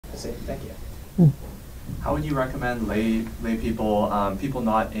see. Thank you. Mm. How would you recommend lay people, people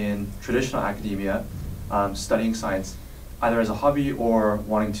not in traditional academia, studying science, either as a hobby or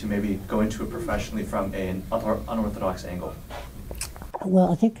wanting to maybe go into it professionally from an unorthodox angle?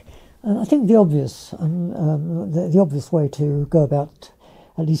 Well, I think the obvious way to go about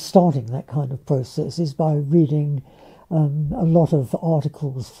at least starting that kind of process is by reading a lot of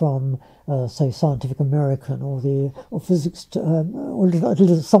articles from, say, Scientific American or Physics, or a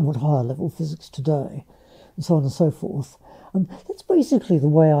little somewhat higher level Physics Today, and so on and so forth. That's basically the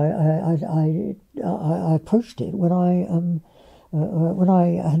way I approached it when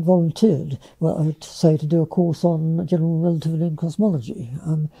I had volunteered, to do a course on general relativity and cosmology.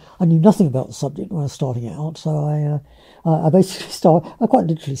 I knew nothing about the subject when I was starting out, so I quite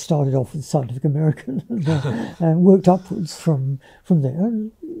literally started off with Scientific American and worked upwards from there.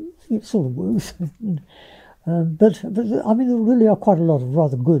 And it sort of works. But I mean, there really are quite a lot of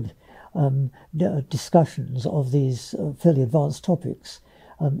rather good discussions of these fairly advanced topics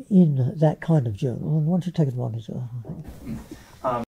in that kind of journal, and one should take advantage of that.